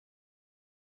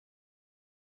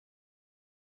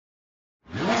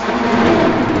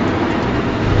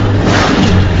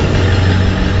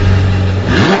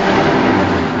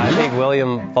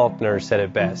Faulkner said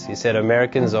it best. He said,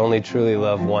 Americans only truly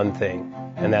love one thing,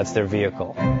 and that's their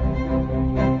vehicle.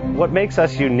 What makes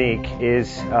us unique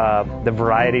is the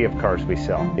variety of cars we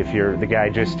sell. If you're the guy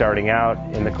just starting out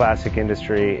in the classic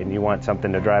industry and you want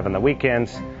something to drive on the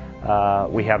weekends,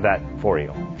 we have that for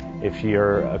you. If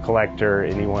you're a collector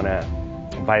and you want to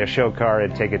buy a show car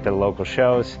and take it to the local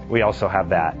shows, we also have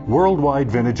that.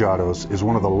 Worldwide Vintage Autos is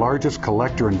one of the largest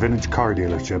collector and vintage car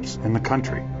dealerships in the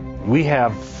country. We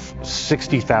have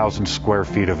 60,000 square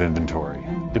feet of inventory.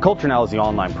 The culture now is the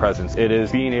online presence. It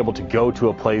is being able to go to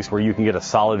a place where you can get a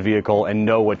solid vehicle and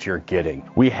know what you're getting.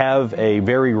 We have a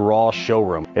very raw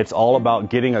showroom. It's all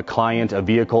about getting a client a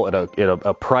vehicle at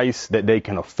a price that they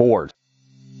can afford.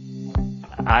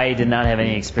 I did not have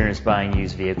any experience buying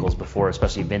used vehicles before,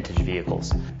 especially vintage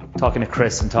vehicles. Talking to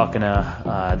Chris and talking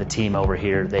to the team over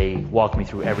here, they walked me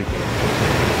through everything.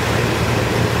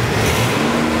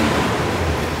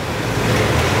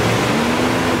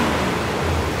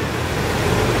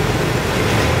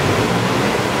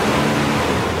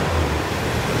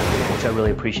 I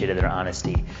really appreciated their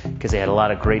honesty because they had a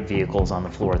lot of great vehicles on the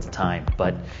floor at the time,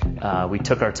 but we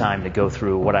took our time to go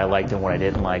through what I liked and what I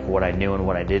didn't like, what I knew and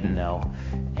what I didn't know,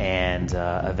 and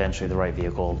eventually the right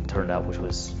vehicle turned up, which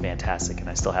was fantastic, and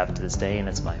I still have it to this day, and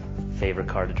it's my favorite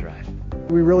car to drive.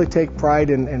 We really take pride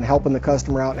in helping the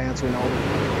customer out and answering all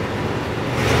the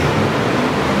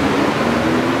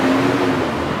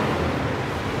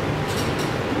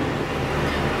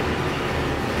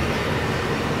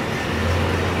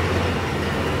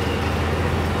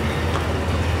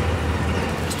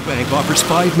Bank offers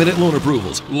 5-minute loan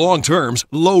approvals, long terms,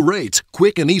 low rates,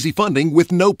 quick and easy funding with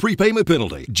no prepayment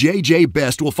penalty. JJ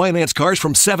Best will finance cars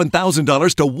from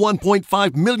 $7,000 to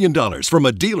 $1.5 million from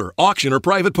a dealer, auction, or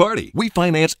private party. We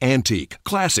finance antique,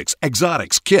 classics,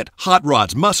 exotics, kit, hot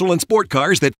rods, muscle, and sport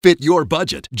cars that fit your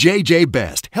budget. JJ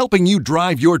Best, helping you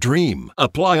drive your dream.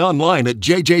 Apply online at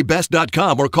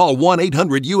jjbest.com or call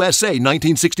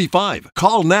 1-800-USA-1965.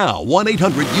 Call now,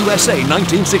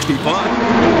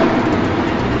 1-800-USA-1965.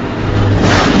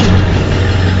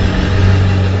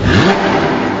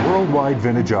 Worldwide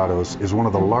Vintage Autos is one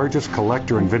of the largest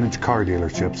collector and vintage car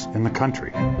dealerships in the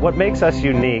country. What makes us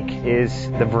unique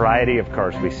is the variety of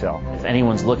cars we sell. If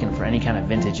anyone's looking for any kind of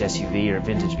vintage SUV or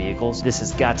vintage vehicles, this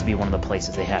has got to be one of the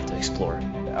places they have to explore.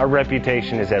 Our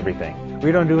reputation is everything.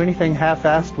 We don't do anything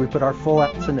half-assed. We put our full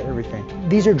efforts into everything.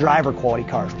 These are driver quality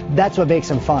cars. That's what makes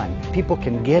them fun. People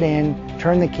can get in,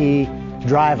 turn the key,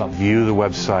 drive them. View the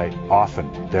website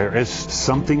often. There is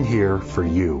something here for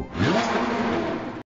you.